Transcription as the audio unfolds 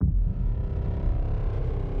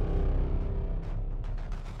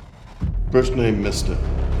First name Mr.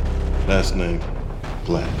 Last name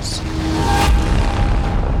Glass.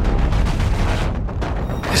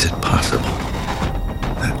 Is it possible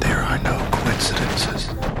that there are no coincidences?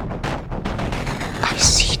 I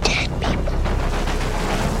see dead people.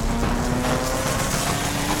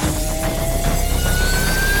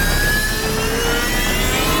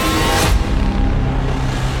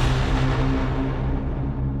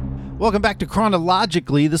 Welcome back to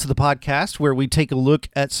Chronologically. This is the podcast where we take a look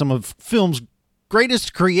at some of film's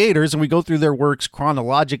greatest creators and we go through their works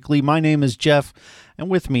chronologically. My name is Jeff, and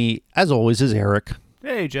with me, as always, is Eric.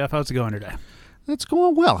 Hey, Jeff. How's it going today? It's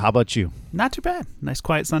going well. How about you? Not too bad. Nice,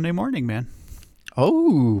 quiet Sunday morning, man.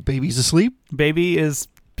 Oh, baby's asleep? Baby is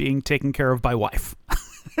being taken care of by wife.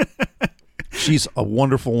 She's a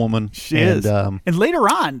wonderful woman. She is. And later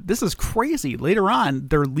on, this is crazy. Later on,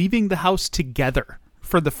 they're leaving the house together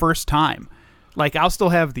for the first time. Like, I'll still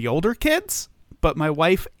have the older kids, but my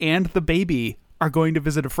wife and the baby are going to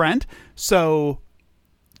visit a friend. So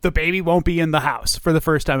the baby won't be in the house for the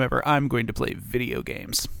first time ever. I'm going to play video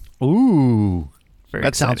games. Ooh. Very that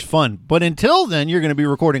exciting. sounds fun. But until then, you're going to be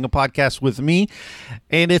recording a podcast with me,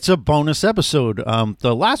 and it's a bonus episode.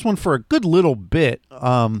 The last one for a good little bit,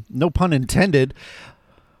 no pun intended.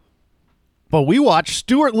 But we watched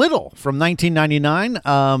Stuart Little from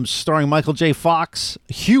 1999, starring Michael J. Fox,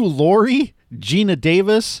 Hugh Laurie, Gina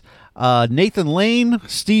Davis, Nathan Lane,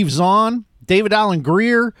 Steve Zahn, David Alan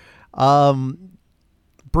Grier, Bruno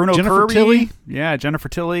Jennifer Kirby. Tilly. Yeah, Jennifer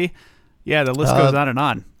Tilly. Yeah, the list goes on and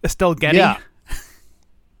on. Estelle Getty. Yeah.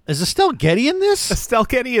 Is Estelle Getty in this? Estelle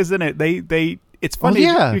Getty is in it. It's funny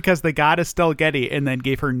yeah. because they got Estelle Getty and then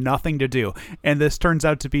gave her nothing to do. And this turns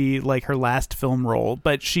out to be like her last film role.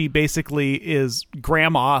 But she basically is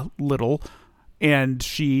Grandma Little, and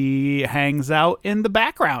she hangs out in the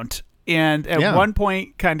background. And at one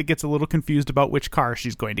point kind of gets a little confused about which car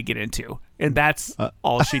she's going to get into. And that's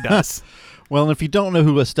all she does. Well, and if you don't know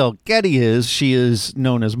who Estelle Getty is, she is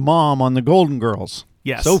known as Mom on The Golden Girls.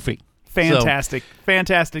 Yes. Sophie. Fantastic.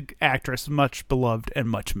 Fantastic actress. Much beloved and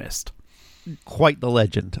much missed. Quite the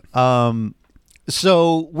legend.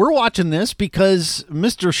 So we're watching this because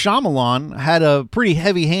Mr. Shyamalan had a pretty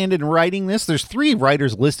heavy hand in writing this. There's 3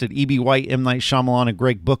 writers listed, E.B. White, M. Night Shyamalan, and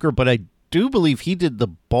Greg Booker, but I do believe he did the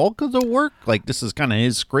bulk of the work. Like, this is kind of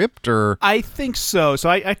his script, or I think so. So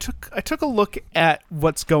I took a look at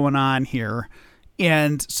what's going on here,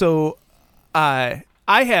 and so I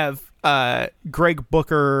have Greg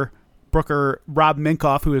Booker, Rob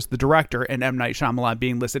Minkoff, who is the director, and M. Night Shyamalan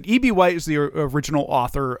being listed. E.B. White is the original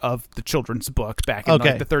author of the children's book back in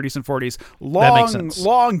like the 30s and 40s. That makes sense.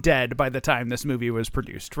 Long dead by the time this movie was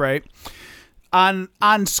produced, right? On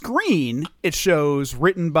screen, it shows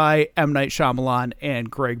written by M. Night Shyamalan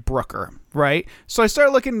and Greg Brooker, right? So I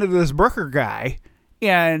started looking into this Brooker guy,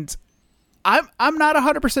 and I'm not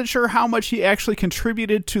 100% sure how much he actually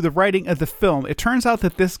contributed to the writing of the film. It turns out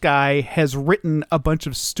that this guy has written a bunch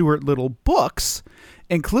of Stuart Little books,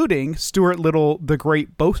 including Stuart Little, The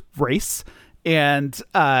Great Boat Race, and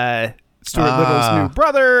Stuart Little's New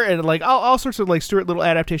Brother, and like all sorts of like Stuart Little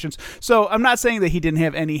adaptations. So I'm not saying that he didn't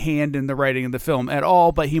have any hand in the writing of the film at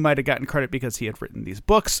all, but he might have gotten credit because he had written these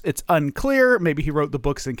books. It's unclear. Maybe he wrote the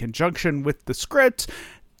books in conjunction with the script.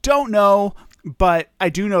 Don't know. But I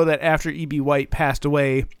do know that after E.B. White passed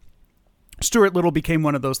away, Stuart Little became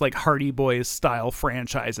one of those like Hardy Boys style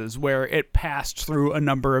franchises where it passed through a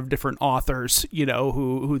number of different authors, you know,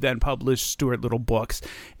 who then published Stuart Little books.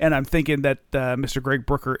 And I'm thinking that Mr. Greg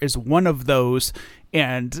Brooker is one of those,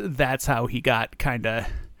 and that's how he got kind of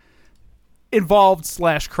involved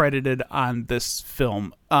 / credited on this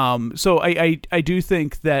film. So I do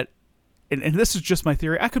think that, and this is just my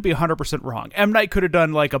theory, I could be 100% wrong. M. Night could have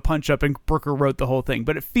done like a punch-up and Brooker wrote the whole thing,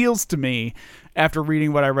 but it feels to me, after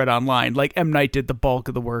reading what I read online, like M. Night did the bulk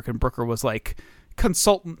of the work and Brooker was like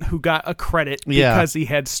consultant who got a credit because he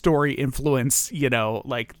had story influence, you know,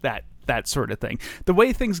 like that sort of thing. The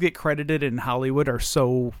way things get credited in Hollywood are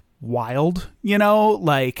so wild, you know,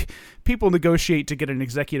 like people negotiate to get an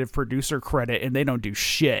executive producer credit and they don't do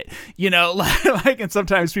shit, you know, like, and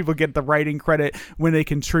sometimes people get the writing credit when they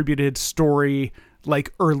contributed story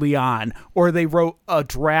like early on, or they wrote a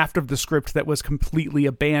draft of the script that was completely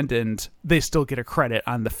abandoned, they still get a credit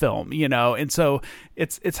on the film, you know. And so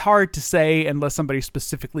it's hard to say unless somebody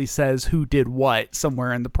specifically says who did what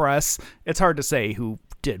somewhere in the press. It's hard to say who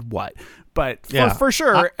did what. But for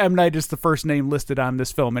sure, M. Night is the first name listed on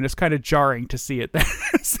this film, and it's kind of jarring to see it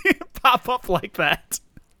pop up like that.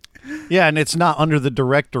 Yeah, and it's not under the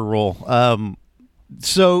director role.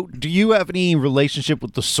 So do you have any relationship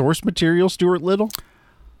with the source material, Stuart Little?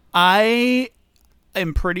 I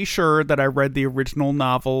am pretty sure that I read the original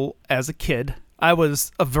novel as a kid. I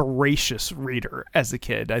was a voracious reader as a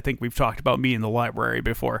kid. I think we've talked about me in the library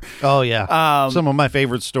before. Oh yeah, some of my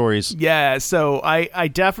favorite stories. Yeah, so I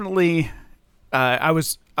definitely I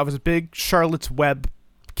was a big Charlotte's Web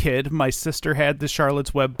kid. My sister had the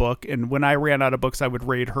Charlotte's Web book, and when I ran out of books, I would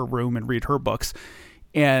raid her room and read her books.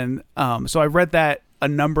 And so I read that a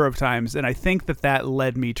number of times, and I think that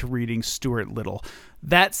led me to reading Stuart Little.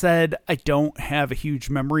 That said, I don't have a huge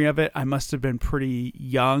memory of it. I must have been pretty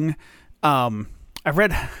young. I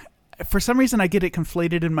read, for some reason, I get it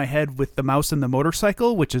conflated in my head with The Mouse and the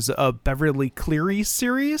Motorcycle, which is a Beverly Cleary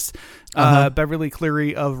series. Beverly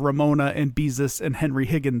Cleary of Ramona and Beezus and Henry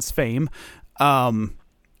Higgins fame. And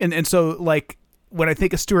so, like, when I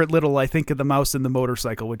think of Stuart Little, I think of The Mouse and the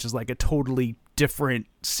Motorcycle, which is like a totally different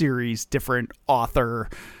series, different author,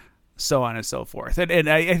 so on and so forth. And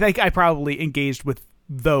I think I probably engaged with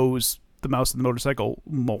those, The Mouse and the Motorcycle,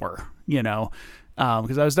 more, you know,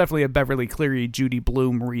 because I was definitely a Beverly Cleary, Judy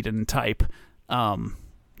Blume reading type.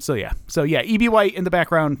 So yeah, E.B. White in the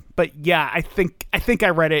background, but yeah, I think I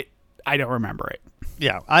read it. I don't remember it.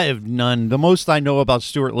 Yeah, I have none. The most I know about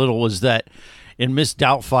Stuart Little was that in Miss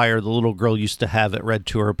Doubtfire, the little girl used to have it read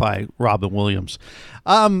to her by Robin Williams.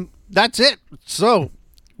 That's it. So,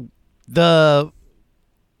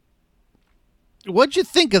 what'd you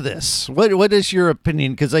think of this? What is your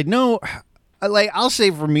opinion? Because I know, I'll say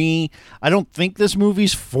for me, I don't think this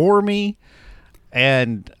movie's for me,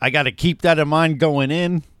 and I got to keep that in mind going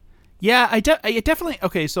in. Yeah, I definitely...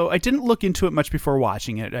 Okay, so I didn't look into it much before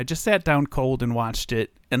watching it. I just sat down cold and watched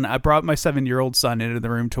it, and I brought my 7-year-old son into the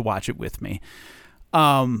room to watch it with me.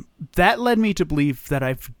 That led me to believe that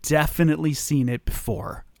I've definitely seen it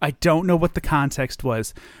before. I don't know what the context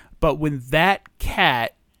was, but when that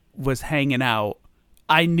cat was hanging out,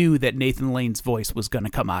 I knew that Nathan Lane's voice was going to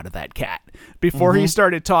come out of that cat. Before he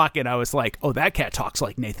started talking, I was like, oh, that cat talks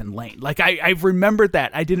like Nathan Lane. Like, I remembered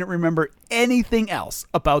that. I didn't remember anything else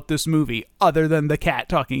about this movie other than the cat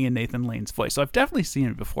talking in Nathan Lane's voice. So I've definitely seen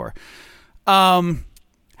it before.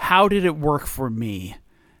 How did it work for me?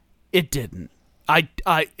 It didn't.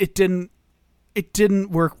 It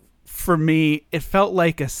didn't work for me. It felt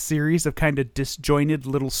like a series of kind of disjointed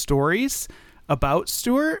little stories about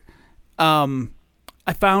Stuart.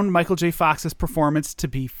 I found Michael J. Fox's performance to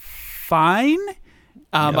be fine.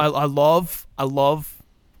 I love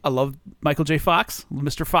Michael J. Fox,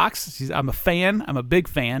 Mr. Fox. I'm a fan. I'm a big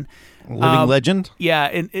fan. Living legend.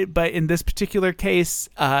 Yeah, but in this particular case,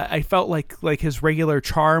 I felt like his regular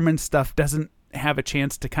charm and stuff doesn't have a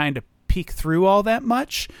chance to kind of peek through all that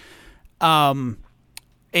much. And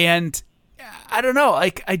I don't know.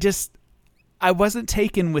 Like, I wasn't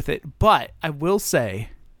taken with it, but I will say,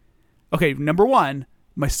 okay, number one,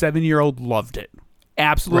 my 7-year-old loved it.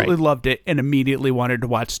 Absolutely loved it, and immediately wanted to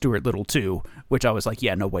watch Stuart Little 2, which I was like,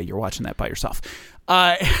 yeah, no way, you're watching that by yourself.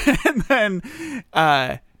 And then,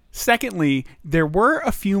 secondly, there were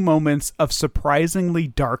a few moments of surprisingly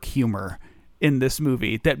dark humor in this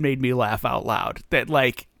movie that made me laugh out loud. That,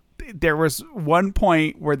 like, there was one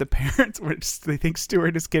point where the parents, they think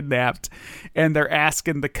Stuart is kidnapped, and they're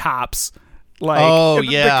asking the cops, like,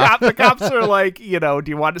 the cops are like, you know,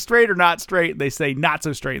 do you want it straight or not straight? And they say not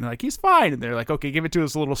so straight. And they're like, he's fine. And they're like, okay, give it to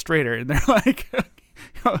us a little straighter. And they're like,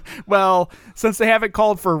 well, since they haven't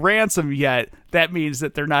called for ransom yet, that means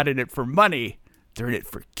that they're not in it for money. They're in it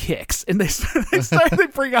for kicks. And they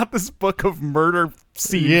bring out this book of murder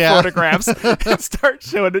scene photographs and start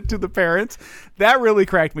showing it to the parents. That really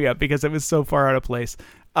cracked me up because it was so far out of place.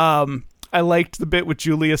 I liked the bit with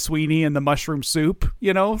Julia Sweeney and the mushroom soup,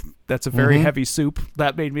 you know, that's a very heavy soup.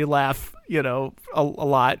 That made me laugh, you know, a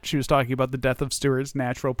lot. She was talking about the death of Stuart's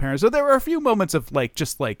natural parents. So there were a few moments of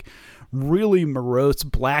just really morose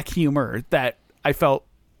black humor that I felt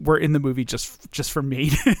were in the movie just for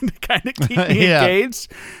me to kind of keep me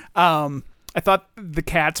engaged. I thought the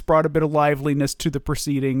cats brought a bit of liveliness to the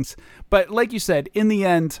proceedings, but like you said, in the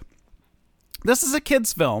end, this is a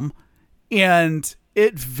kid's film, and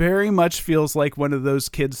it very much feels like one of those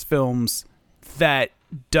kids' films that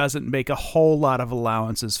doesn't make a whole lot of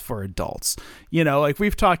allowances for adults. You know, like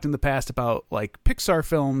we've talked in the past about like Pixar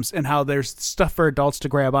films and how there's stuff for adults to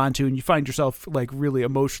grab onto, and you find yourself like really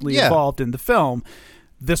emotionally involved in the film.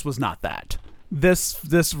 This was not that.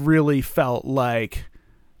 This really felt like,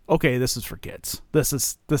 okay, this is for kids. This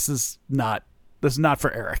is not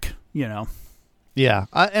for Eric, you know? Yeah.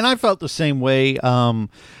 And I felt the same way.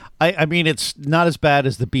 I mean, it's not as bad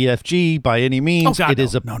as the BFG by any means. Oh, God, it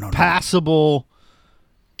is a passable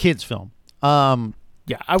kids film.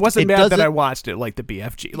 Yeah, I wasn't mad that I watched it like the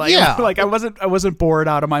BFG. Like I wasn't bored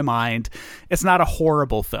out of my mind. It's not a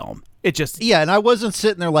horrible film. It just Yeah, and I wasn't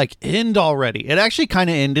sitting there like, end already. It actually kind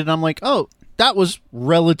of ended. And I'm like, oh, that was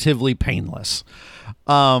relatively painless.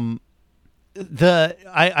 I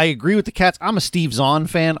agree with the cats. I'm a Steve Zahn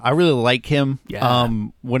fan. I really like him. Yeah.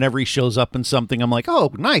 Whenever he shows up in something, I'm like,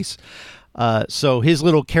 oh, nice. So his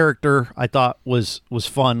little character I thought was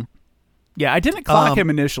fun. Yeah, I didn't clock him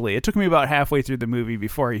initially. It took me about halfway through the movie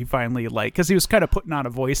before he finally, like, because he was kind of putting on a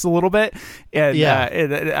voice a little bit, and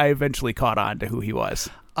I eventually caught on to who he was.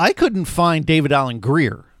 I couldn't find David Allen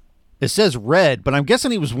Greer. It says Red, but I'm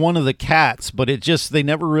guessing he was one of the cats, but they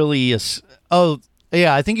never really... Oh,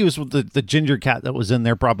 yeah, I think he was with the ginger cat that was in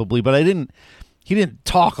there probably, but he didn't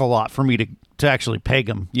talk a lot for me to actually peg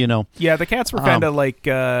him, you know. Yeah, the cats were kind of like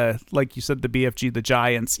you said, the BFG, the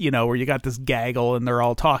Giants, you know, where you got this gaggle and they're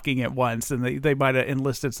all talking at once, and they might have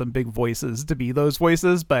enlisted some big voices to be those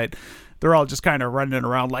voices, but they're all just kind of running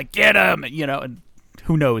around like, get him, you know, and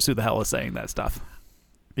who knows who the hell is saying that stuff.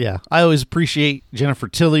 Yeah, I always appreciate Jennifer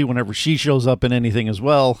Tilly whenever she shows up in anything as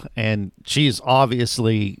well, and she's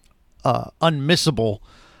obviously unmissable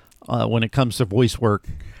when it comes to voice work.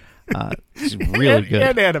 She's really good.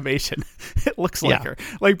 And animation. It looks like her.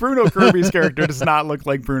 Like Bruno Kirby's character does not look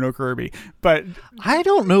like Bruno Kirby. But I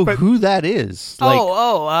don't know who that is.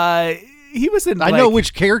 Like, he was in... I know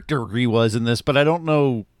which character he was in this, but I don't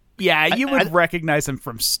know... Yeah, you would recognize him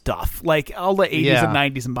from stuff. Like all the 80s and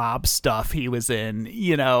 90s mob stuff he was in,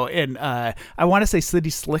 you know, and I want to say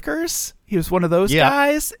City Slickers. He was one of those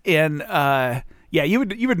guys. And you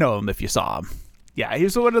would know him if you saw him. Yeah, he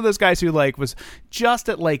was one of those guys who like was just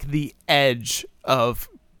at like the edge of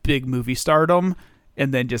big movie stardom,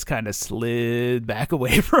 and then just kind of slid back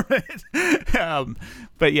away from it.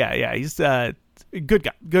 But yeah, he's a good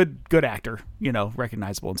guy, good actor, you know,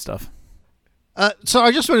 recognizable and stuff. So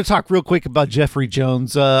I just want to talk real quick about Jeffrey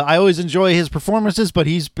Jones. I always enjoy his performances, but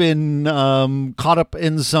he's been caught up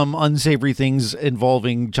in some unsavory things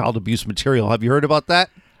involving child abuse material. Have you heard about that?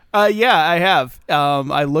 Yeah, I have.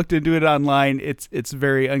 I looked into it online. It's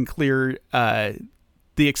very unclear the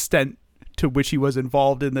extent to which he was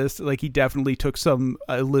involved in this. Like, he definitely took some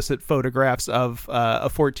illicit photographs of a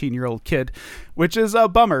 14-year-old kid, which is a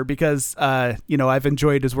bummer because, I've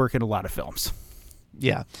enjoyed his work in a lot of films.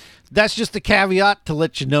 Yeah, that's just a caveat to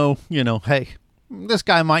let you know, hey, this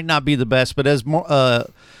guy might not be the best, but as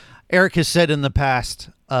Eric has said in the past,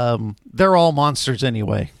 they're all monsters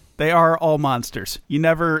anyway. They are all monsters. You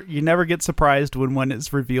never get surprised when one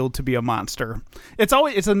is revealed to be a monster. It's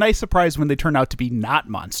a nice surprise when they turn out to be not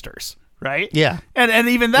monsters, right? Yeah. And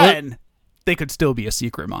even then, they could still be a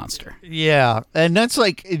secret monster. Yeah. And that's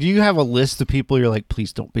like, do you have a list of people you're like,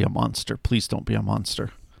 please don't be a monster. Please don't be a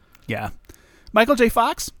monster. Yeah. Michael J.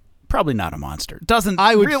 Fox, probably not a monster.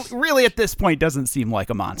 Really at this point doesn't seem like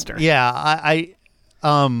a monster. Yeah.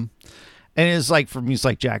 And it's like, for me, it's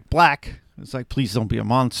like Jack Black. It's like, please don't be a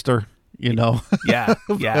monster, Yeah.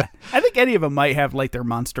 I think any of them might have like their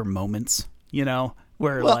monster moments,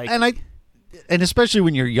 where and especially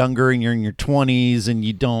when you're younger and you're in your 20s and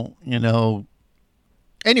you don't,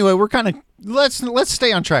 Anyway, we're kind of let's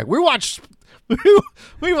stay on track. We watched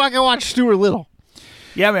Stuart Little.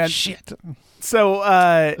 Yeah, man. Shit. So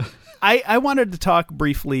I wanted to talk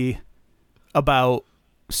briefly about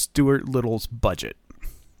Stuart Little's budget.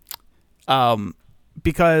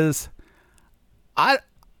 Because I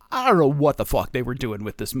don't know what the fuck they were doing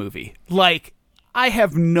with this movie. Like, I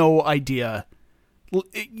have no idea.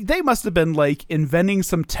 They must have been like inventing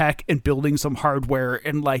some tech and building some hardware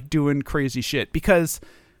and like doing crazy shit, because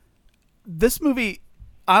this movie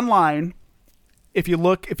online, if you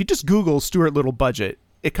just Google Stuart Little budget,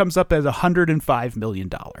 it comes up as $105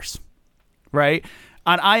 million, right?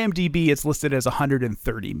 On IMDb, it's listed as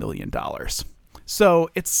 $130 million. So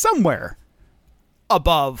it's somewhere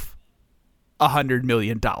above $100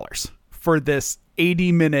 million for this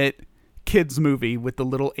 80-minute kids movie with the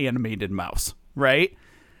little animated mouse, right?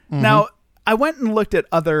 Mm-hmm. Now, I went and looked at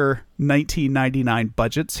other 1999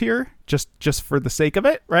 budgets here, just for the sake of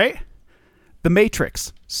it, right? The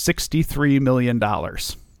Matrix, $63 million.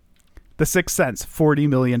 The Sixth Sense, $40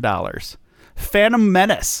 million. Phantom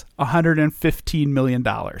Menace, $115 million.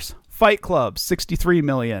 Fight Club, $63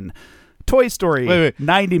 million. Toy Story,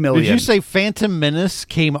 $90 million. Did you say Phantom Menace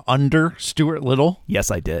came under Stuart Little?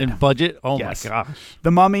 Yes, I did. In budget? Oh, yes. My gosh.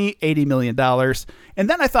 The Mummy, $80 million. And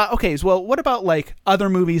then I thought, okay, well, what about like other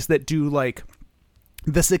movies that do like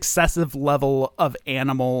this excessive level of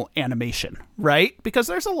animation, right? Because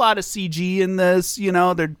there's a lot of CG in this,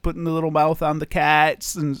 they're putting the little mouth on the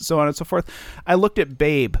cats and so on and so forth. I looked at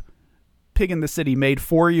Babe, Pig in the City, made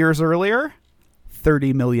 4 years earlier,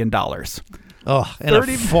 $30 million. Oh, and a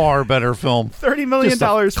far better film. $30 million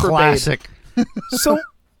for classic. Babe. So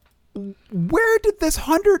where did this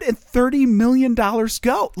 $130 million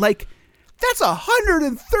go? Like, that's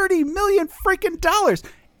 $130 million freaking dollars.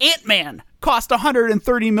 Ant-Man cost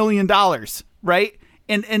 $130 million, right?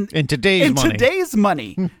 In today's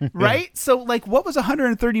money, right? So, like, what was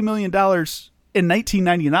 $130 million in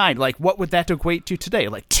 1999? Like, what would that equate to today?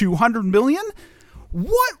 Like $200 million?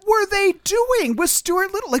 What were they doing with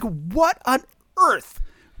Stuart Little? Like, what on earth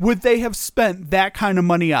would they have spent that kind of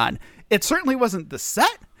money on? It certainly wasn't the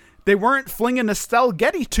set. They weren't flinging Estelle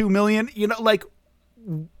Getty $2 million. You know, like,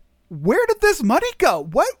 where did this money go?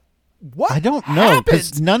 What I don't know,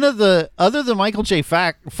 because none of the, other than Michael J.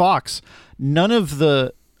 Fox, none of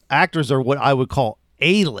the actors are what I would call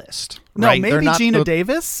A-list. No, right? maybe Gina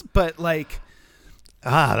Davis, but like...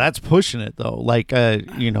 that's pushing it, though. Like,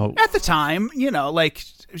 you know... At the time, you know, like,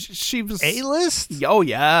 she was... A-list? Oh,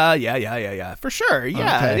 yeah. For sure.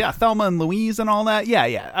 Yeah, Okay. yeah. Thelma and Louise and all that.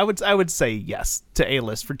 Yeah. I would say yes to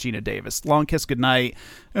A-list for Gina Davis. Long Kiss Goodnight.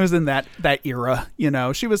 It was in that era, you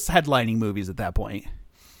know. She was headlining movies at that point.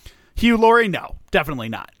 Hugh Laurie? No, definitely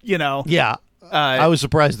not, you know. Yeah. I was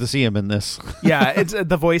surprised to see him in this. Yeah, it's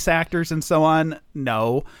the voice actors and so on.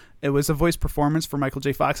 No. It was a voice performance for Michael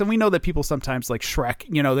J. Fox. And we know that people sometimes, like Shrek,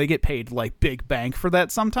 you know, they get paid like big bank for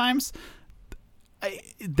that sometimes.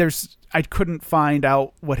 I couldn't find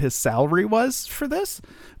out what his salary was for this.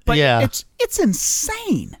 But yeah. It's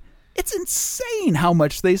insane. It's insane how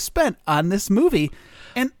much they spent on this movie.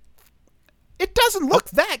 And it doesn't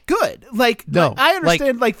look that good. Like, no, I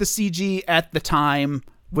understand like the CG at the time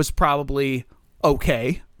was probably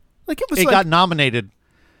okay. Like it got nominated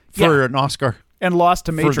for an Oscar. And lost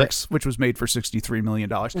to Matrix, which was made for $63 million.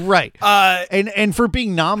 Right. And for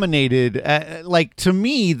being nominated, like, to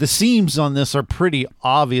me, the seams on this are pretty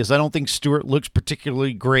obvious. I don't think Stewart looks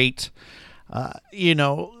particularly great. You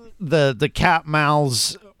know, the cat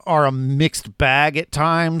mouths are a mixed bag at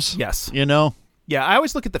times. Yes. You know? Yeah, I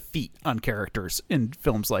always look at the feet on characters in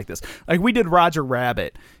films like this. Like, we did Roger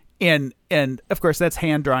Rabbit, and of course, that's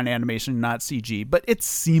hand-drawn animation, not CG, but it's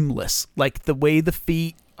seamless. Like, the way the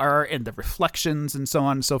feet are and the reflections and so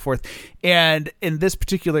on and so forth. And in this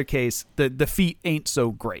particular case, the feet ain't so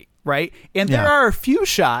great, right? And there are a few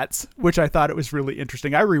shots, which I thought it was really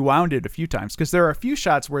interesting. I rewound it a few times because there are a few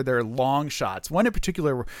shots where they're long shots. One in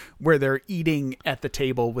particular where they're eating at the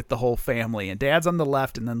table with the whole family, and Dad's on the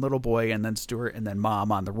left, and then little boy, and then Stuart, and then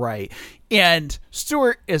Mom on the right. And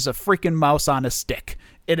Stuart is a freaking mouse on a stick.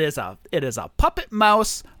 It is a puppet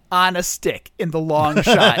mouse on a stick in the long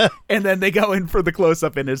shot, and then they go in for the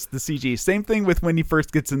close-up, and it's the CG. Same thing with when he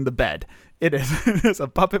first gets in the bed. It is a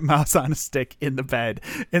puppet mouse on a stick in the bed,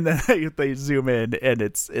 and then they zoom in, and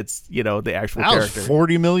it's you know, the actual character. That was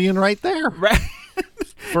 $40 million right there, right?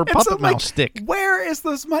 For a puppet mouse stick. Where is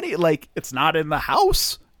this money? Like, it's not in the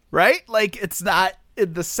house, right? Like, it's not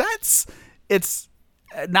in the sets. It's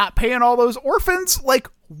not paying all those orphans. Like,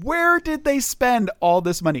 where did they spend all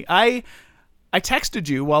this money? I texted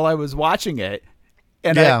you while I was watching it,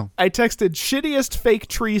 and I texted shittiest fake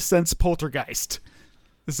tree since Poltergeist.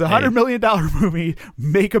 This is a $100 million movie.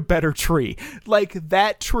 Make a better tree. Like,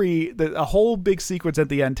 that tree, a whole big sequence at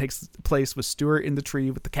the end takes place with Stuart in the tree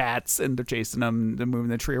with the cats, and they're chasing them, they're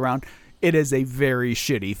moving the tree around. It is a very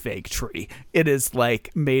shitty fake tree. It is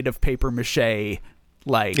like made of paper mache,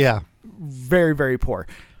 like very, very poor.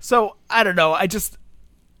 So I don't know.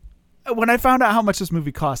 When I found out how much this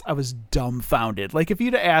movie cost, I was dumbfounded. Like, if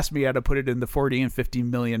you'd have asked me, I'd have put it in the $40 and $50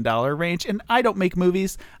 million range. And I don't make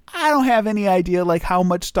movies. I don't have any idea, like, how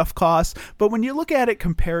much stuff costs. But when you look at it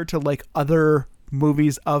compared to, like, other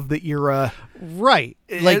movies of the era. Right.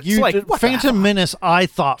 Like, Phantom Menace, I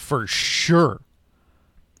thought for sure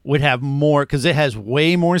would have more, because it has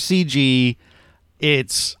way more CG.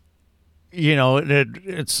 It's, you know,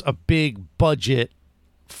 it's a big budget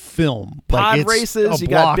film. Pod races, you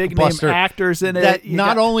got big name actors in it. That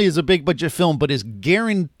not only is a big budget film, but is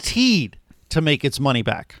guaranteed to make its money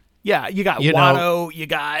back. Yeah, you got Watto, you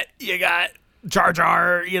got Jar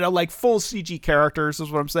Jar, you know, like full CG characters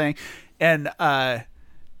is what I'm saying. And and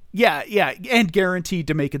guaranteed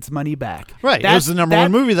to make its money back. Right. It was the number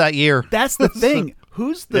one movie that year. That's the thing.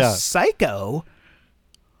 Who's the psycho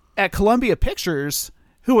at Columbia Pictures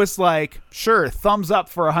who was like, sure, thumbs up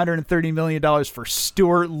for $130 million for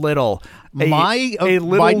Stuart Little, a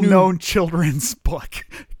little-known children's book.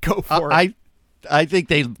 Go for it. I think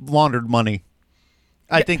they laundered money.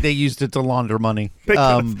 I think they used it to launder money.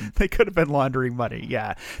 They could have been laundering money,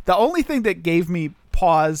 yeah. The only thing that gave me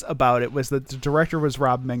pause about it was that the director was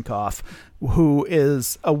Rob Minkoff, who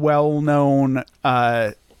is a well-known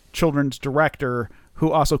children's director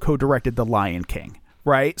who also co-directed The Lion King,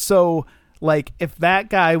 right? So, like, if that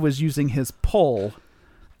guy was using his pull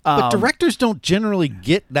But directors don't generally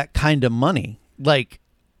get that kind of money. Like,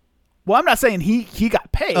 well, I'm not saying he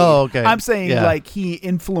got paid. Oh, okay. I'm saying Yeah. like he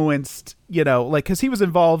influenced, like, because he was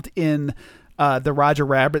involved in the Roger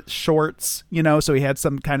Rabbit shorts, so he had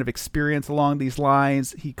some kind of experience along these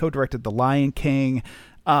lines. He co-directed The Lion King.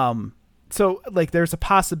 So like there's a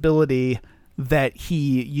possibility that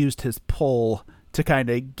he used his pull to kind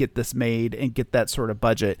of get this made and get that sort of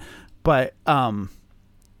budget. But all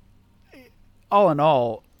in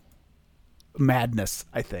all, madness,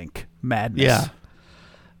 I think. Madness.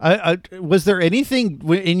 Yeah. Was there anything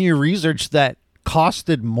in your research that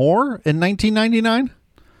costed more in 1999?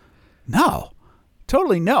 No,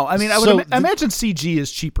 totally no. I mean, I would So imagine CG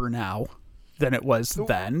is cheaper now than it was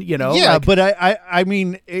then, Yeah, like- but I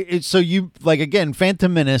mean, so you, like, again,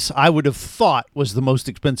 Phantom Menace, I would have thought was the most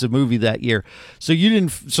expensive movie that year. So you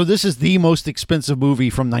didn't. So this is the most expensive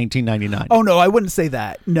movie from 1999. Oh, no, I wouldn't say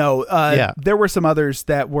that. No. Yeah. There were some others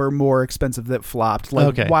that were more expensive that flopped.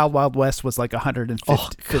 Like Okay. Wild Wild West was like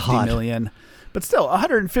 150 God. million. But still,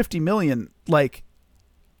 150 million, like,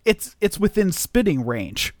 it's within spitting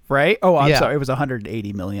range, right? Oh, I'm Yeah. sorry. It was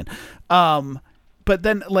 180 million. But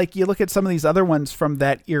then, like, you look at some of these other ones from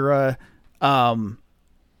that era. The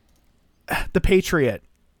Patriot,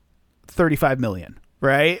 35 million,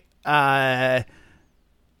 right?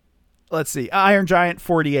 Let's see. Iron Giant,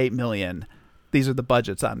 48 million. These are the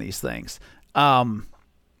budgets on these things.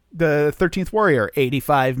 The 13th Warrior,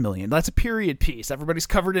 85 million. That's a period piece. Everybody's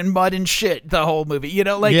covered in mud and shit the whole movie.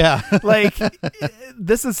 Yeah. Like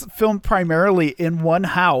this is filmed primarily in one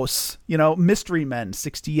house. Mystery Men,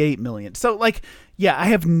 68 million. So, like, yeah, I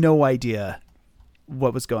have no idea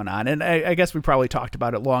what was going on. And I guess we probably talked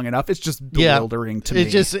about it long enough. It's just bewildering to me.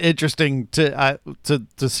 It's just interesting to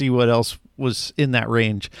see what else was in that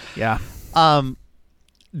range. Yeah.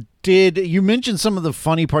 Did you mention some of the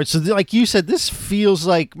funny parts? So, like you said, this feels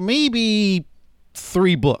like maybe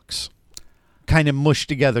 3 books kind of mushed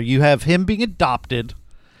together. You have him being adopted.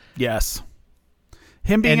 Yes.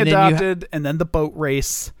 Him being And then adopted, and then the boat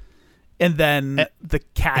race, and then the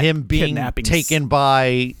cat Him being kidnapping. taken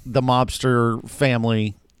by the mobster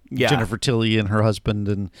family, Yeah. Jennifer Tilly and her husband,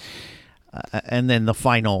 and then the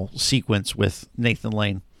final sequence with Nathan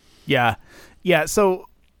Lane. Yeah. Yeah. So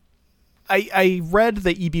I read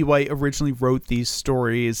that E.B. White originally wrote these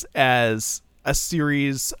stories as a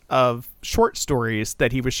series of short stories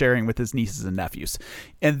that he was sharing with his nieces and nephews.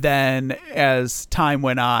 And then as time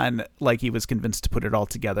went on, like, he was convinced to put it all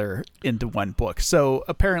together into one book. So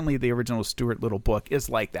apparently the original Stuart Little book is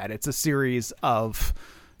like that. It's a series of,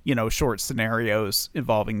 short scenarios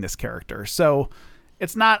involving this character. So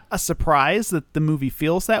it's not a surprise that the movie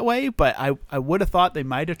feels that way, but I would have thought they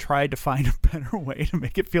might have tried to find a better way to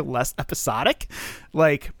make it feel less episodic.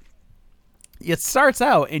 Like, it starts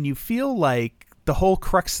out and you feel like the whole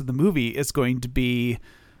crux of the movie is going to be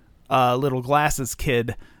Little Glasses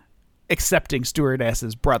kid accepting Stuart as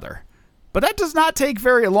his brother. But that does not take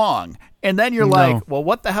very long. And then you're like, well,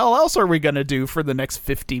 what the hell else are we going to do for the next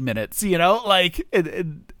 50 minutes? Like,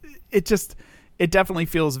 it definitely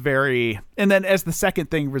feels very, and then as the second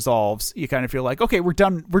thing resolves, you kind of feel like, okay, we're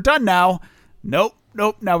done now. Nope.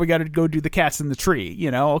 Now we got to go do the cats in the tree,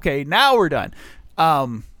 okay, now we're done.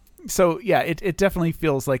 So yeah, it definitely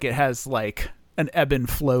feels like it has like an ebb and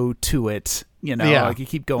flow to it, like you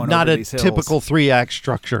keep going Not over a these hills. typical 3-act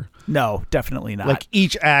structure. No, definitely not. Like,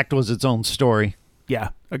 each act was its own story. Yeah,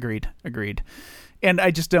 agreed. And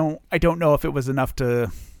I don't know if it was enough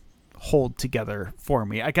to hold together for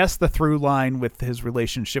me. I guess the through line with his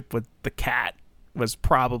relationship with the cat was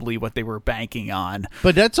probably what they were banking on.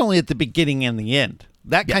 But that's only at the beginning and the end.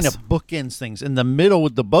 That kind Yes. of bookends things. In the middle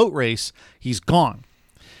with the boat race, he's gone.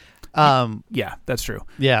 Yeah, that's true.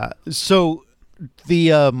 Yeah. So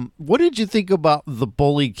the what did you think about the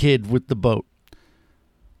bully kid with the boat?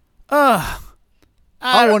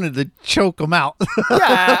 I wanted to choke him out.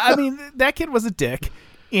 Yeah, I mean, that kid was a dick.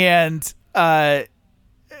 And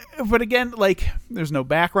but again, like, there's no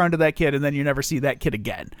background to that kid, and then you never see that kid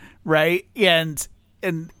again, right? And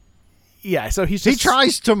yeah, so he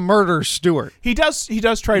tries to murder Stuart. He does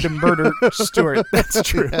try to murder Stuart. That's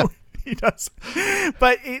true. Yeah. He does.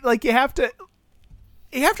 But you have to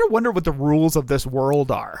wonder what the rules of this world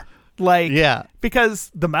are. Like, Yeah. because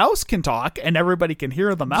the mouse can talk and everybody can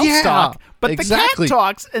hear the mouse Yeah, talk, but exactly. the cat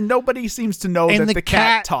talks and nobody seems to know And that the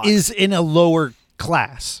cat cat talks. is in a lower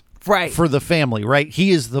class. Right. For the family, right? He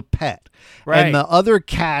is the pet. Right. And the other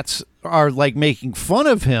cats are like making fun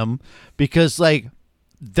of him because, like,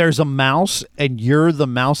 there's a mouse and you're the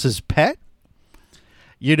mouse's pet.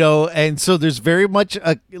 And so there's very much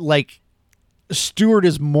like Stuart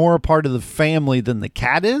is more a part of the family than the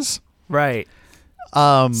cat is. Right.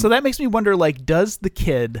 So that makes me wonder, like, does the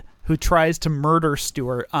kid who tries to murder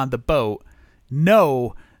Stuart on the boat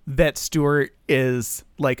know that Stuart is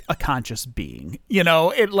like a conscious being? You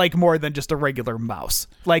know, it like more than just a regular mouse.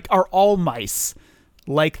 Like, are all mice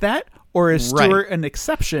like that? Or is Stuart an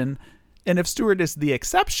exception? And if Stuart is the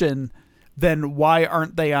exception, then why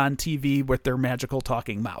aren't they on TV with their magical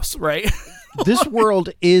talking mouse, right? This world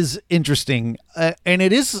is interesting, and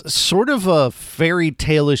it is sort of a fairy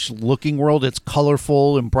tale-ish looking world. It's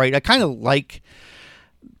colorful and bright. I kind of like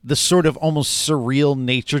the sort of almost surreal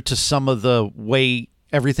nature to some of the way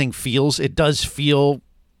everything feels. It does feel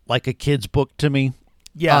like a kid's book to me.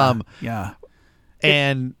 Yeah.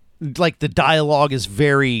 And like the dialogue is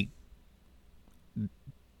very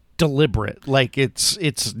deliberate. Like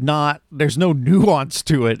it's not, there's no nuance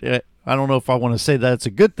to it. I don't know if I want to say that it's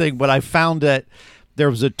a good thing, but I found that there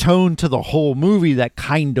was a tone to the whole movie that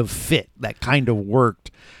kind of fit, that kind of worked.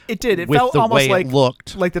 It did. It with felt the almost way like it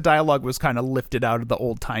looked. Like the dialogue was kind of lifted out of the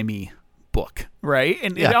old-timey book, right?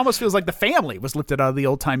 And it almost feels like the family was lifted out of the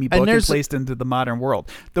old-timey book and placed into the modern world.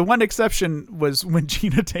 The one exception was when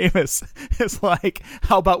Gina Davis is like,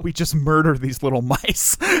 how about we just murder these little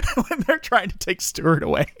mice when they're trying to take Stuart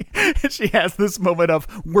away? And she has this moment of,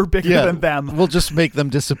 we're bigger than them. We'll just make them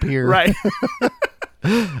disappear. Right.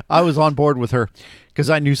 I was on board with her because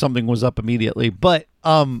I knew something was up immediately. But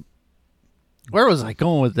where was I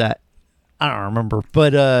going with that? I don't remember.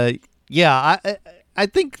 But I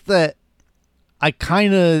think that I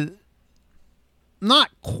kind of, not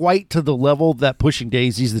quite to the level that Pushing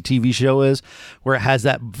Daisies, the TV show, is, where it has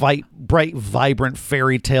that bright, vibrant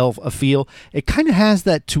fairy tale feel. It kind of has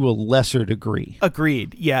that to a lesser degree.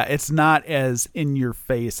 Agreed. Yeah, it's not as in your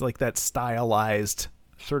face, like that stylized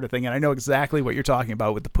sort of thing. And I know exactly what you're talking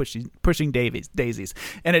about with the pushing daisies.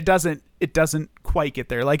 And it doesn't quite get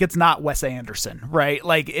there. Like, it's not Wes Anderson, right?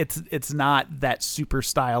 Like, it's not that super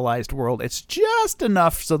stylized world. It's just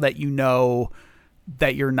enough so that you know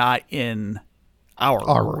that you're not in our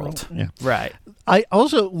world. Yeah. Right. I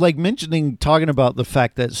also like talking about the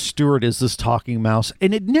fact that Stuart is this talking mouse,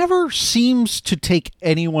 and it never seems to take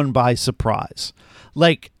anyone by surprise.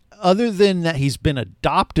 Like, other than that he's been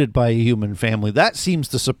adopted by a human family, that seems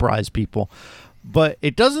to surprise people. But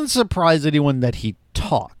it doesn't surprise anyone that he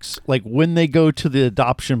talks. Like, when they go to the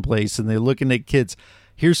adoption place and they're looking at kids,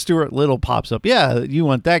 here's Stuart Little pops up. Yeah, you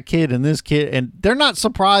want that kid and this kid. And they're not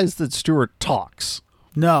surprised that Stuart talks.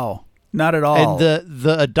 No, not at all. And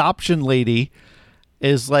the adoption lady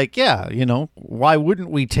is like, yeah, you know, why wouldn't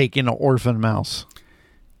we take in an orphan mouse?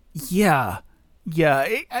 Yeah. Yeah.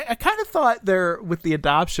 I kind of thought there with the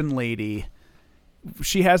adoption lady,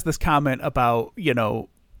 she has this comment about, you know,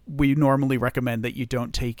 we normally recommend that you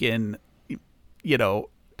don't take in, you know,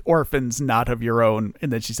 orphans not of your own,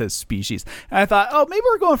 and then she says species. And I thought, oh, maybe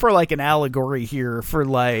we're going for like an allegory here for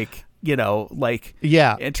like, you know, like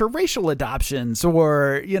interracial adoptions,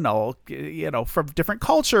 or you know from different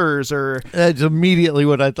cultures, or that's immediately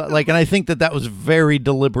what I thought. Like, and I think that was very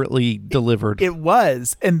deliberately delivered. It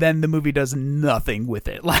was, and then the movie does nothing with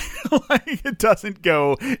it. Like it doesn't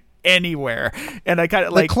go anywhere. And I kind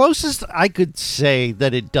of like, the closest I could say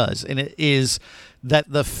that it does, and it is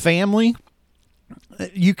that the family,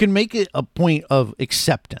 you can make it a point of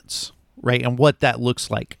acceptance, right? And what that looks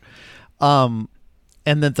like.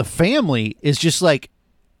 And that the family is just like,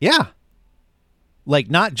 yeah, like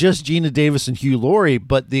not just Gina Davis and Hugh Laurie,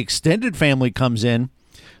 but the extended family comes in,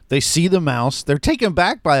 they see the mouse, they're taken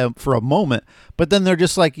back by him for a moment, but then they're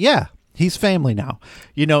just like, yeah, he's family now,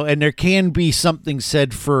 you know. And there can be something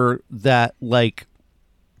said for that, like,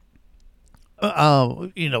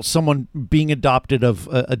 you know, someone being adopted of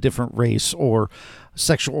a different race or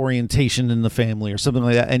sexual orientation in the family or something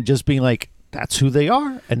like that, and just being like, that's who they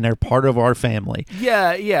are, and they're part of our family.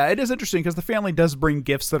 Yeah, it is interesting because the family does bring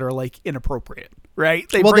gifts that are like inappropriate, right?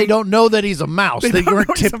 They don't know that he's a mouse. They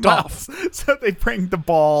weren't tipped off. So they bring the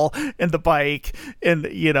ball and the bike and,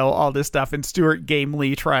 you know, all this stuff. And Stuart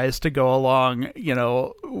gamely tries to go along, you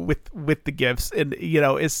know, with the gifts, and, you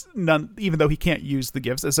know, is none, even though he can't use the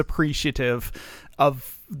gifts, is appreciative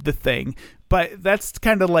of the thing. But that's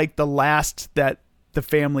kind of like the last that the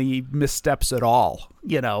family missteps at all,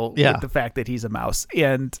 you know, with the fact that he's a mouse.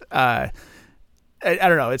 And I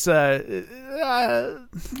don't know. It's I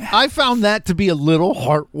found that to be a little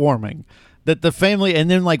heartwarming, that the family, and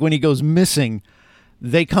then like when he goes missing,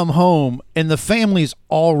 they come home and the family's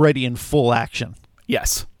already in full action.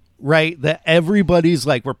 Yes. Right? That everybody's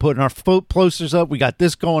like, we're putting our posters up. We got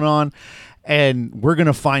this going on, and we're going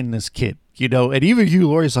to find this kid. You know, and even Hugh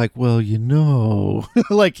Laurie's like, well, you know,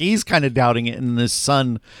 like he's kind of doubting it, and his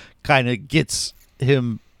son kind of gets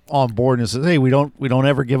him on board and says, "Hey, we don't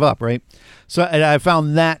ever give up," right? So, and I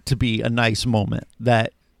found that to be a nice moment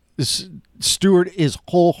that Stuart is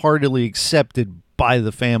wholeheartedly accepted by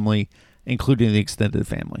the family, including the extended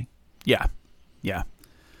family. Yeah. Yeah.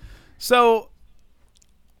 So,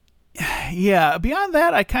 yeah, beyond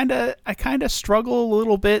that, I kind of struggle a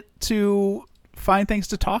little bit to find things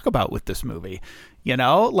to talk about with this movie. You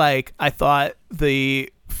know, like I thought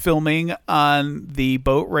the filming on the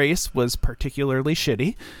boat race was particularly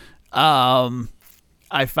shitty.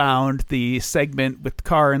 I found the segment with the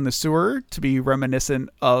car in the sewer to be reminiscent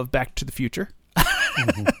of Back to the Future.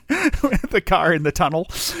 The car in the tunnel.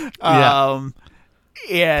 Yeah.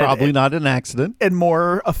 And Probably not an accident. And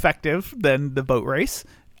more effective than the boat race.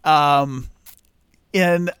 And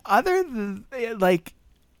other than, like,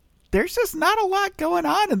 there's just not a lot going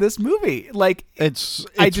on in this movie. Like, I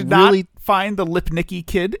did really not find the Lipnicki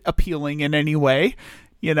kid appealing in any way.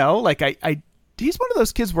 You know, like he's one of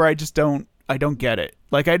those kids where I don't get it.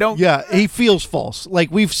 Like, I don't. Yeah, he feels false.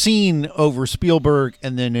 Like, we've seen over Spielberg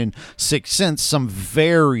and then in Sixth Sense some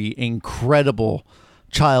very incredible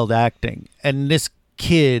child acting, and this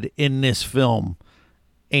kid in this film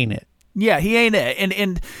ain't it. Yeah, he ain't it.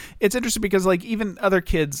 And it's interesting because, like, even other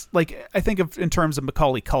kids, like, I think of in terms of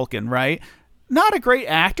Macaulay Culkin, right? Not a great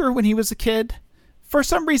actor when he was a kid. For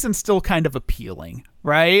some reason, still kind of appealing,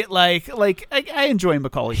 right? Like I enjoy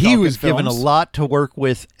Macaulay Culkin. He was films. given a lot to work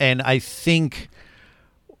with, and I think,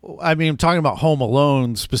 I mean, I'm talking about Home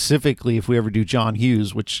Alone specifically, if we ever do John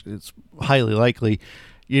Hughes, which is highly likely,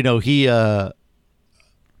 you know, he,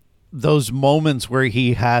 those moments where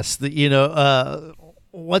he has the, you know,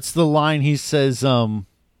 what's the line he says, are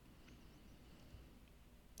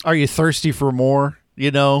you thirsty for more? You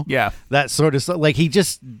know? Yeah. That sort of stuff. Like,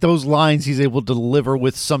 those lines he's able to deliver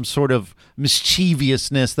with some sort of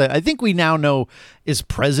mischievousness that I think we now know is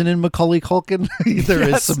present in Macaulay Culkin. There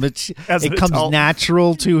is some, it comes adult.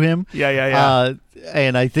 Natural to him. Yeah.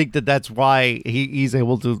 And I think that's why he's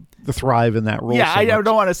able to thrive in that role. Yeah, so I much.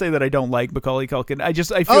 don't want to say that I don't like Macaulay Culkin. I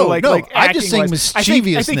feel like I'm just saying acting-wise,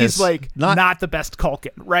 mischievousness. I think he's like not the best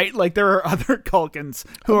Culkin, right? Like, there are other Culkins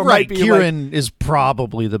who right. might be Kieran is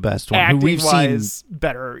probably the best one. Who we've seen acting-wise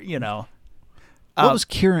better, you know. What was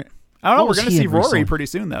Kieran? I don't know. What We're was going to he see in Rory recently? pretty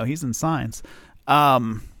soon, though. He's in Signs.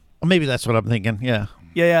 Maybe that's what I'm thinking. Yeah.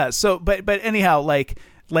 Yeah. So, but anyhow, like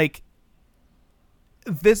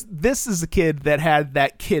this is a kid that had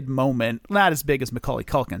that kid moment, not as big as Macaulay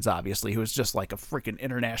Culkin's, obviously, who was just like a freaking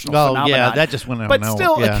international phenomenon. Yeah, that just went out. But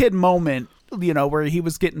still a kid moment, you know, where he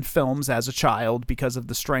was getting films as a child because of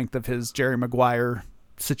the strength of his Jerry Maguire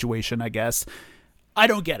situation, I guess. I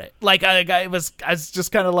don't get it. Like, I was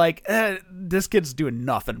just kind of like, this kid's doing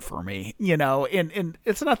nothing for me, you know. And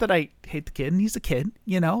it's not that I hate the kid, and he's a kid,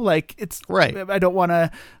 you know. Like, it's right. I don't want to,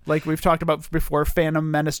 like we've talked about before, Phantom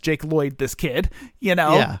Menace Jake Lloyd this kid, you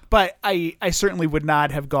know. Yeah. But I certainly would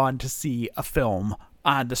not have gone to see a film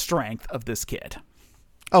on the strength of this kid.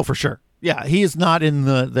 Oh, for sure. Yeah, he is not in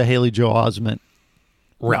the Haley Joel Osment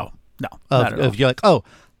realm. No, not at all. Of you're like, oh,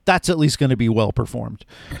 that's at least going to be well performed.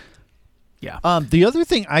 Yeah. The other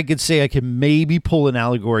thing I could say I can maybe pull an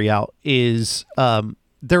allegory out is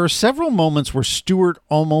there are several moments where Stuart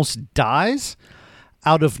almost dies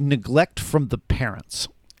out of neglect from the parents.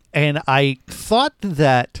 And I thought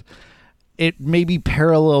that it maybe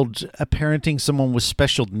paralleled parenting someone with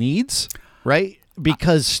special needs, right?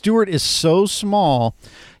 Because Stuart is so small,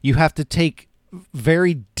 you have to take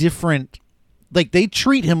very different, like, they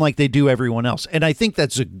treat him like they do everyone else. And I think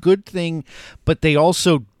that's a good thing, but they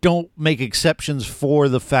also don't make exceptions for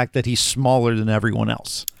the fact that he's smaller than everyone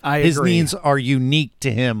else. His agree. needs are unique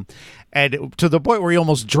to him, and to the point where he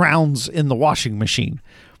almost drowns in the washing machine.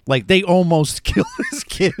 Like, they almost kill this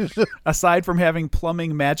kid. Aside from having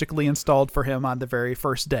plumbing magically installed for him on the very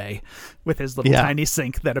first day with his little tiny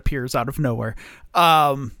sink that appears out of nowhere.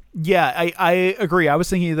 Yeah, I agree. I was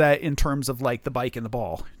thinking of that in terms of, like, the bike and the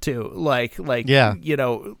ball too. Like, yeah. You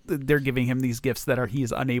know, they're giving him these gifts that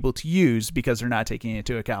he's unable to use because they're not taking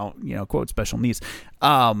into account, you know, quote, special needs.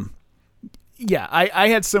 Yeah, I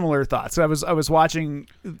had similar thoughts. I was watching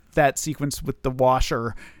that sequence with the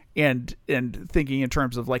washer and thinking in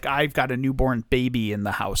terms of, like, I've got a newborn baby in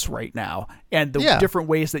the house right now, and the different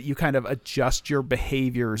ways that you kind of adjust your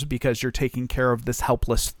behaviors because you're taking care of this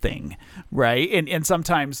helpless thing, right? And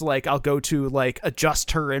sometimes, like, I'll go to, like,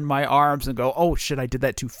 adjust her in my arms and go, oh shit, I did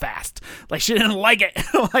that too fast. Like, she didn't like it.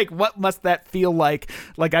 Like, what must that feel like?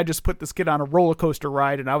 Like, I just put this kid on a roller coaster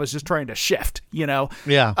ride and I was just trying to shift, you know?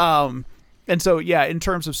 Yeah. And so, yeah, in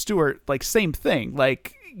terms of Stuart, like, same thing.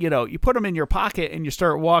 Like, you know, you put him in your pocket and you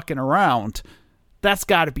start walking around, that's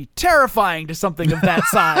got to be terrifying to something of that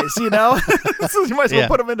size, you know? So you might as well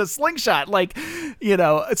put them in a slingshot. Like, you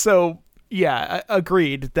know, so yeah,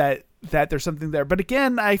 agreed that there's something there. But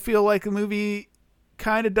again, I feel like the movie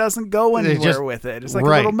kind of doesn't go anywhere with it. It's like a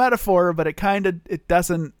little metaphor, but it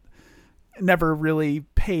doesn't, never really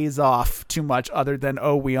pays off too much other than,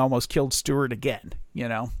 oh, we almost killed Stuart again, you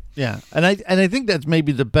know? Yeah. And I think that's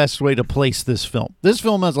maybe the best way to place this film. This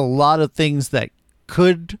film has a lot of things that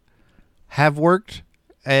could have worked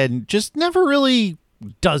and just never really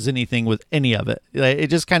does anything with any of it. It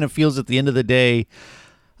just kind of feels at the end of the day,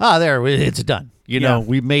 there, it's done. You know,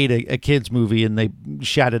 we made a kid's movie and they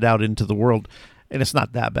shot it out into the world, and it's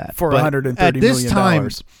not that bad. For $130 million.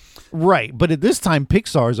 Right. But at this time,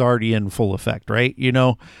 Pixar's already in full effect, right? You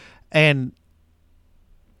know, and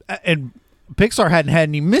Pixar hadn't had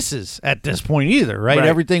any misses at this point either, right?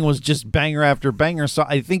 Everything was just banger after banger. So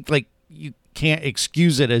I think, like, you can't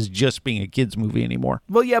excuse it as just being a kid's movie anymore.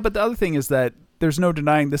 Well, yeah, but the other thing is that there's no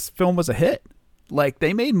denying this film was a hit. Like,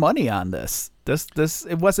 they made money on this.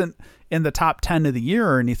 It wasn't in the top 10 of the year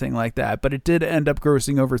or anything like that, but it did end up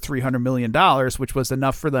grossing over $300 million, which was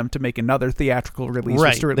enough for them to make another theatrical release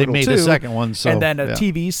with Stuart Little 2. They made a second one, and then a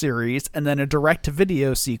TV series, and then a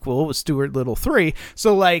direct-to-video sequel with Stuart Little 3.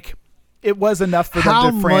 So, like, it was enough for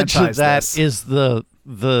them to franchise this. How much of that is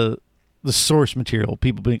the source material?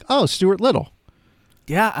 People being, oh, Stuart Little.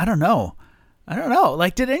 Yeah, I don't know.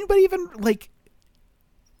 Like, did anybody even, like,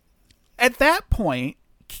 at that point,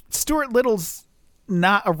 Stuart Little's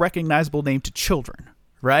not a recognizable name to children,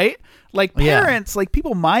 right? Like, parents, like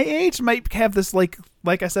people my age might have this, like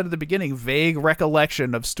I said at the beginning, vague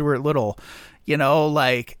recollection of Stuart Little. You know,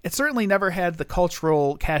 like, it certainly never had the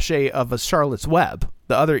cultural cachet of a Charlotte's Web,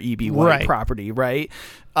 the other E.B. White property, right?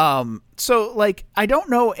 So, like, I don't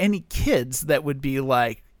know any kids that would be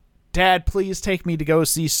like, Dad, please take me to go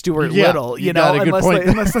see Stuart Little, you know,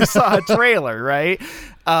 unless they saw a trailer, right?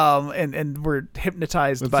 And we're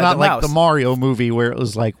hypnotized by the mouse. It's not like the Mario movie where it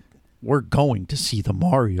was like, we're going to see the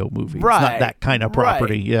Mario movie. Right. It's not that kind of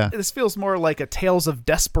property, yeah. This feels more like a Tales of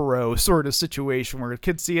Despero sort of situation where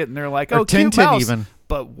kids see it and they're like, oh, cute Tintin mouse. Even.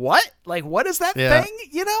 But what? Like, what is that thing,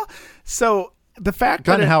 you know? So the fact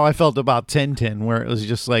that... Kind of how I felt about Tintin, where it was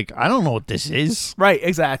just like, I don't know what this is. Right,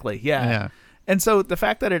 exactly, yeah. And so the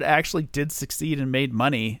fact that it actually did succeed and made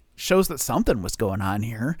money shows that something was going on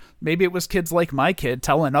here. Maybe it was kids like my kid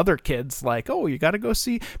telling other kids, like, oh, you got to go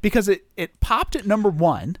see... Because it popped at number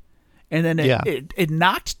 1, and then it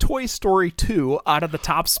knocked Toy Story 2 out of the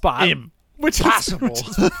top spot. Which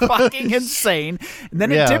is fucking insane. And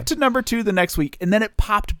then it dipped to number 2 the next week, and then it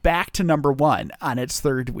popped back to number 1 on its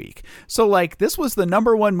third week. So, like, this was the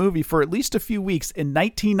number 1 movie for at least a few weeks in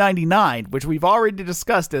 1999, which we've already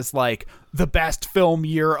discussed as, like, the best film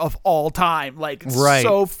year of all time. Like,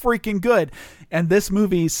 so freaking good. And this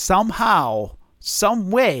movie somehow, some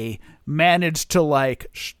way, managed to, like,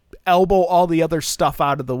 elbow all the other stuff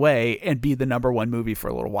out of the way and be the number 1 movie for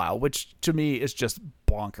a little while, which to me is just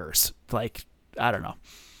bonkers. Like, I don't know.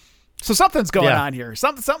 So something's going on here.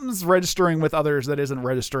 Something's registering with others that isn't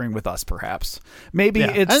registering with us, perhaps. Maybe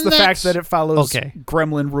it's the fact that it follows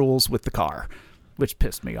Gremlin rules with the car, which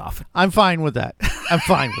pissed me off. I'm fine with that.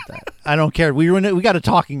 I don't care. We got a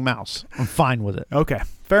talking mouse. I'm fine with it. Okay,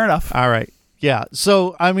 fair enough. All right. Yeah.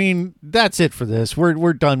 So, I mean, that's it for this.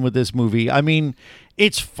 We're done with this movie. I mean,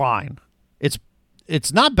 it's fine.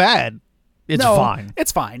 It's not bad. It's fine.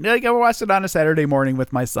 It's fine. Like, I watched it on a Saturday morning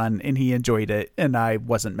with my son, and he enjoyed it, and I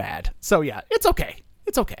wasn't mad. So, yeah, it's okay.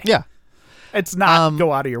 It's okay. Yeah. It's not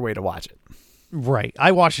go out of your way to watch it. Right.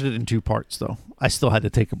 I watched it in 2 parts, though. I still had to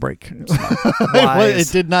take a break. It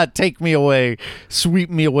did not take me away, sweep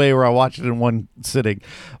me away where I watched it in one sitting.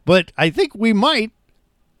 But I think we might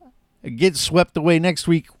get swept away next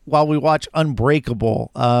week while we watch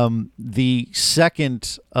Unbreakable, the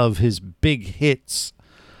second of his big hits.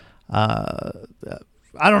 I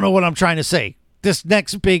don't know what I'm trying to say. This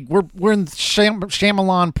next big, we're in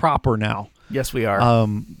Shyamalan proper now. Yes, we are.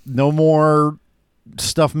 No more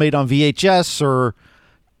stuff made on VHS or,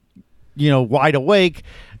 Wide Awake.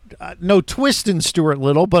 No twist in Stuart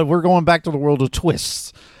Little, but we're going back to the world of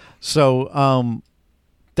twists. So,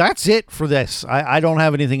 that's it for this. I don't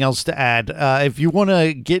have anything else to add. If you want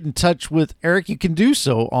to get in touch with Eric, you can do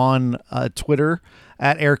so on Twitter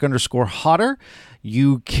at Eric_Hodder.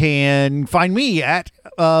 You can find me at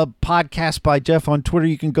Podcast by Jeff on Twitter.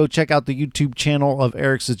 You can go check out the YouTube channel of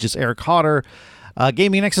Eric's. It's just Eric Hodder.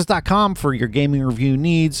 GamingNexus.com for your gaming review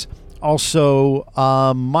needs. Also,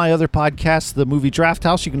 my other podcast, the Movie Draft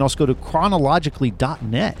House. You can also go to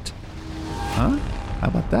chronologically.net. Huh? How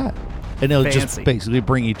about that? And it'll just basically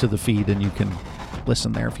bring you to the feed, and you can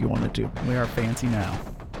listen there if you wanted to. We are fancy now.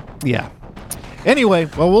 Yeah. Anyway,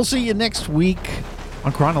 well, we'll see you next week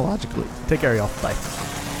on Chronologically. Take care, y'all.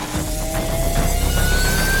 Bye.